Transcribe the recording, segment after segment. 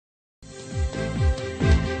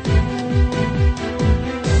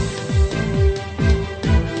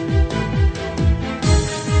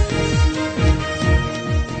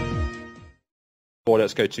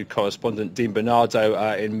Let's go to correspondent Dean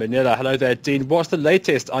Bernardo in Manila. Hello there, Dean. What's the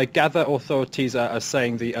latest? I gather authorities are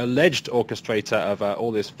saying the alleged orchestrator of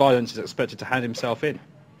all this violence is expected to hand himself in.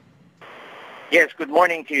 Yes, good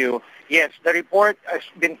morning to you. Yes, the report has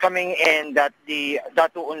been coming in that the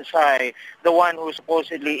Datu Unsay, the one who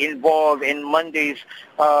supposedly involved in Monday's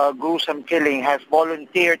gruesome killing, has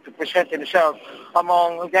volunteered to present himself.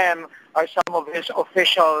 Among them are some of his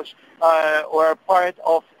officials who are part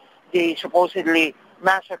of the supposedly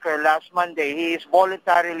massacre last Monday. He is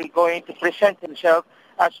voluntarily going to present himself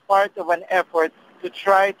as part of an effort to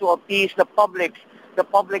try to appease the public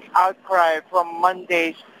outcry from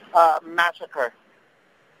Monday's massacre.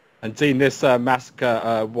 And Dean, this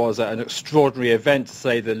massacre was an extraordinary event, to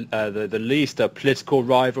say the least. Political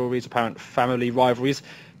rivalries, apparent family rivalries.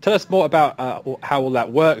 Tell us more about how all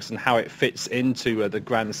that works and how it fits into the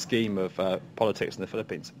grand scheme of politics in the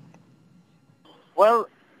Philippines. Well,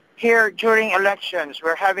 here during elections,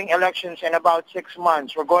 we're having elections in about 6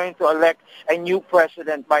 months. We're going to elect a new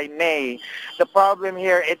president by May. The problem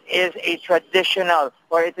here, it is a traditional,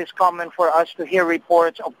 or it is common for us to hear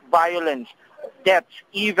reports of violence, deaths,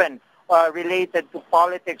 even related to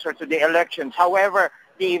politics or to the elections. However,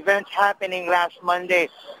 the events happening last Monday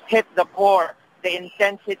hit the core, the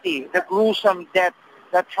intensity, the gruesome death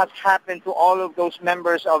that has happened to all of those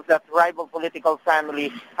members of that rival political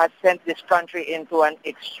family has sent this country into an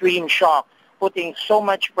extreme shock, putting so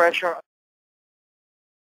much pressure